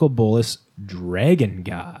have Nicol Bolas Dragon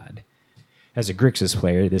God. As a Grixis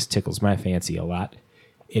player, this tickles my fancy a lot.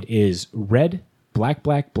 It is red, black,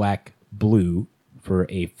 black, black, blue for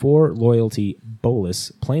a 4 loyalty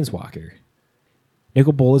Bolas Planeswalker.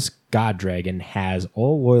 Nicol Bolas God Dragon has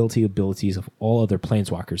all loyalty abilities of all other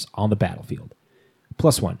Planeswalkers on the battlefield.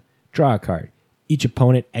 +1, draw a card. Each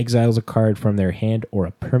opponent exiles a card from their hand or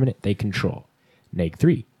a permanent they control.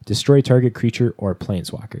 -3, destroy target creature or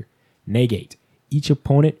Planeswalker. -8, each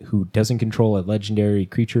opponent who doesn't control a legendary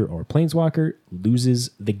creature or Planeswalker loses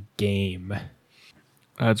the game.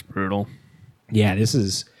 That's brutal. Yeah, this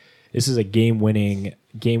is a game-winning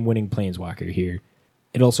Planeswalker here.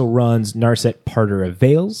 It also runs Narset Parter of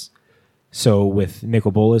Veils. So with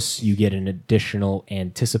Nicol Bolas, you get an additional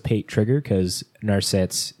Anticipate trigger because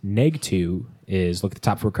Narset's -2 is look at the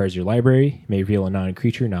top 4 cards of your library. You may reveal a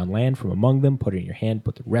non-creature, non-land from among them, put it in your hand,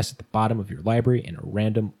 put the rest at the bottom of your library in a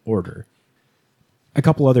random order. A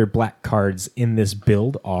couple other black cards in this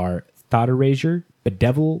build are Thought Erasure,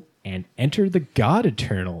 Bedevil, and Enter the God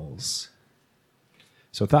Eternals.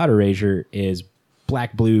 So Thought Erasure is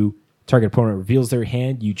black-blue. Target opponent reveals their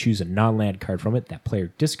hand. You choose a non-land card from it. That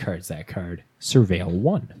player discards that card. Surveil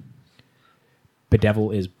 1.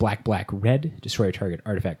 Bedevil is black, black, red. Destroy a target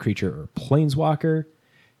artifact, creature, or planeswalker.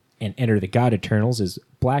 And Enter the God Eternals is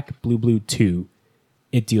black, blue, blue, 2.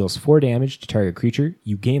 It deals 4 damage to target creature.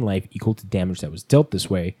 You gain life equal to damage that was dealt this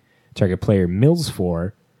way. Target player mills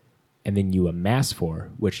 4. And then you amass 4,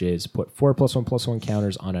 which is put 4 +1/+1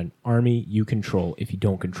 counters on an army you control. If you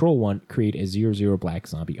don't control one, create a 0/0 black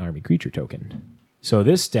zombie army creature token. So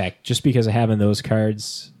this deck, just because of having those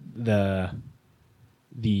cards, the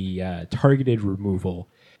targeted removal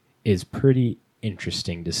is pretty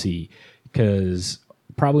interesting to see. Because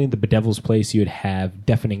probably in the Bedevil's place, you'd have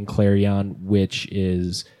Deafening Clarion, which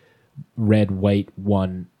is red, white,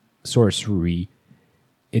 1 sorcery.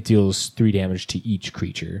 It deals 3 damage to each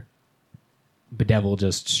creature. Bedevil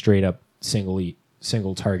just straight up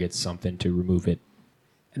single targets something to remove it.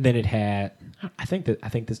 And then it had I think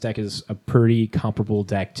this deck is a pretty comparable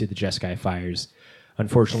deck to the Jeskai Fires.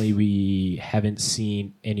 Unfortunately, we haven't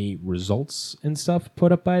seen any results and stuff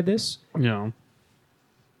put up by this. Yeah.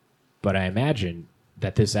 But I imagine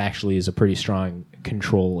that this actually is a pretty strong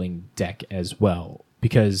controlling deck as well.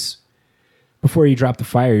 Because before you drop the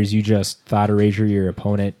fires, you just Thought Erasure your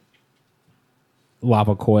opponent,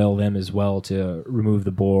 Lava Coil them as well to remove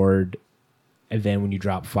the board. And then when you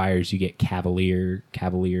drop fires, you get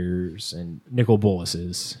Cavaliers, and Nicol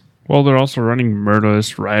Bolases. Well, they're also running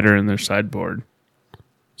Murderous Rider in their sideboard.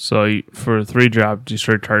 So for a 3-drop,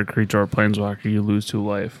 destroy target creature or planeswalker, you lose 2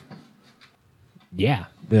 life. Yeah,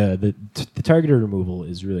 the targeted removal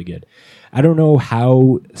is really good. I don't know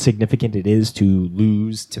how significant it is to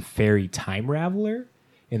lose to Fairy Time Raveler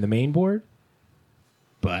in the main board,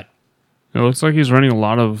 but it looks like he's running a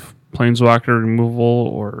lot of planeswalker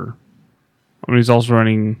removal, he's also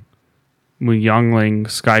running Youngling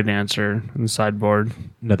Skydancer in the sideboard.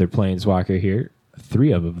 Another planeswalker here.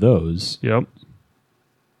 3 of those. Yep.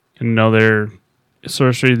 Another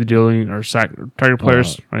sorcery, the dealing or target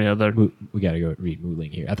players. We got to go read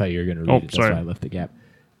Mooling here. I thought you were going to read it. That's sorry. why I left the gap.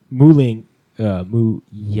 Mooling,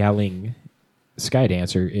 Yelling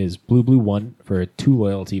Skydancer is blue, blue, 1 for a 2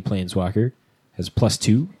 loyalty planeswalker. Has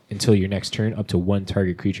 +2 until your next turn. Up to 1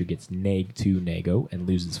 target creature gets -2 Nago and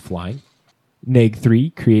loses flying.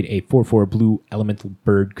 -3, create a 4/4 blue elemental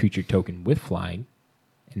bird creature token with flying.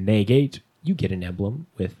 And -8, you get an emblem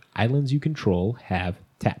with islands you control have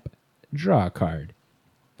tap. Draw a card.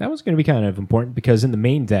 That one's going to be kind of important because in the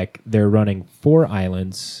main deck, they're running 4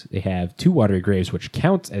 islands. They have 2 Watery Graves, which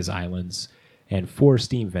count as islands, and 4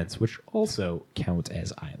 Steam Vents, which also count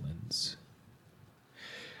as islands.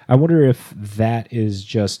 I wonder if that is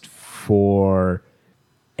just for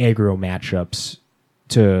aggro matchups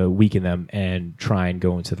to weaken them and try and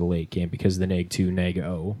go into the late game because the -2,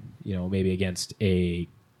 -0, maybe against a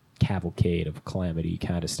Cavalcade of Calamity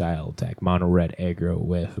kind of style deck. Mono red aggro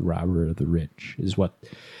with Robber of the Rich is what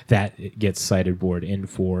that gets sided board in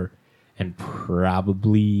for, and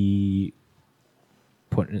probably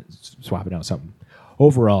swapping out something.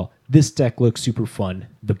 Overall, this deck looks super fun.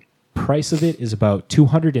 The price of it is about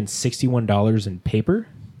 $261 in paper.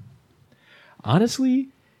 Honestly,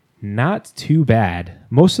 not too bad.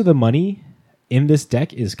 Most of the money in this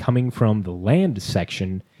deck is coming from the land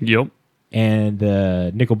section. Yep. And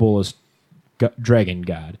the Nicol Bolas Dragon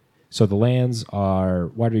God. So the lands are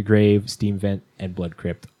Watery Grave, Steam Vent, and Blood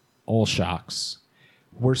Crypt. All shocks.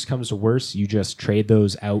 Worst comes to worst, you just trade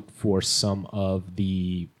those out for some of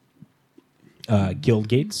the Guild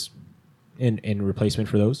gates in replacement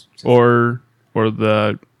for those. Or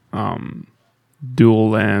the dual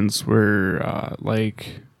lands were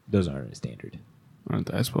Those aren't standard.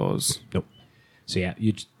 I suppose. Nope. So yeah,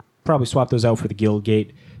 you probably swap those out for the guild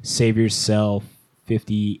gate. Save yourself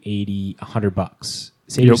 $50, $80, $100.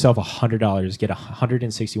 Save yourself $100. Get a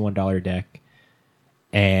 $161 deck,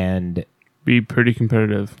 and Be pretty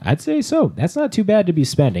competitive. I'd say so. That's not too bad to be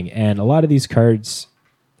spending. And a lot of these cards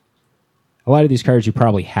you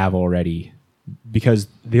probably have already, because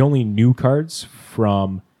the only new cards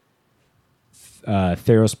from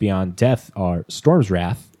Theros Beyond Death are Storm's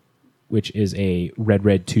Wrath, which is a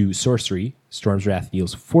red 2 sorcery. Storm's Wrath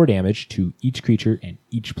deals 4 damage to each creature and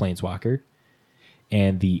each planeswalker.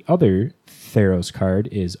 And the other Theros card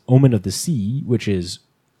is Omen of the Sea, which is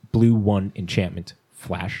blue 1 enchantment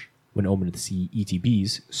flash. When Omen of the Sea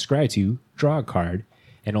ETBs, scry 2, draw a card,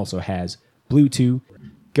 and also has blue 2.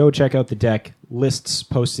 Go check out the deck. Lists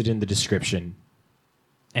posted in the description.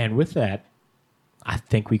 And with that, I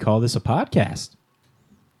think we call this a podcast.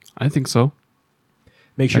 I think so.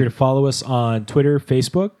 Make sure to follow us on Twitter,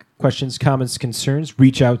 Facebook. Questions, comments, concerns,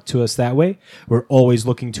 reach out to us that way. We're always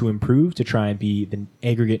looking to improve to try and be the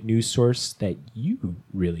aggregate news source that you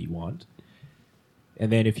really want. And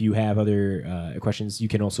then if you have other questions, you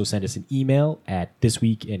can also send us an email at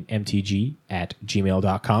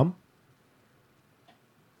thisweekinmtg@gmail.com.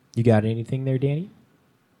 You got anything there, Danny?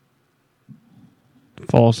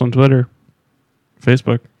 Follow us on Twitter,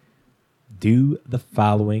 Facebook. Do the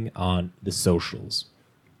following on the socials.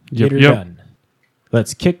 Yep, Get her done.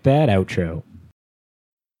 Let's kick that outro.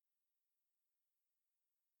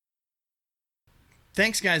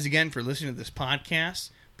 Thanks, guys, again for listening to this podcast.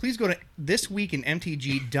 Please go to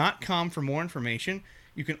thisweekinmtg.com for more information.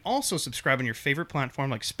 You can also subscribe on your favorite platform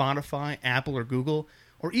like Spotify, Apple, or Google,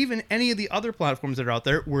 or even any of the other platforms that are out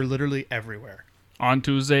there. We're literally everywhere. On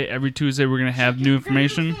Tuesday, every Tuesday, we're going to have new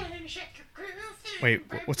information. Wait,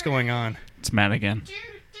 what's going on? It's Matt again.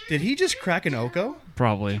 Did he just crack an Oko?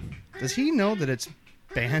 Probably. Does he know that it's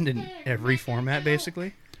banned in every format,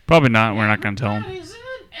 basically? Probably not. We're not going to tell him.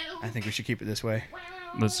 I think we should keep it this way.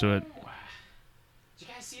 Let's do it. Did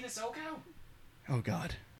you guys see this Oko? Oh, God.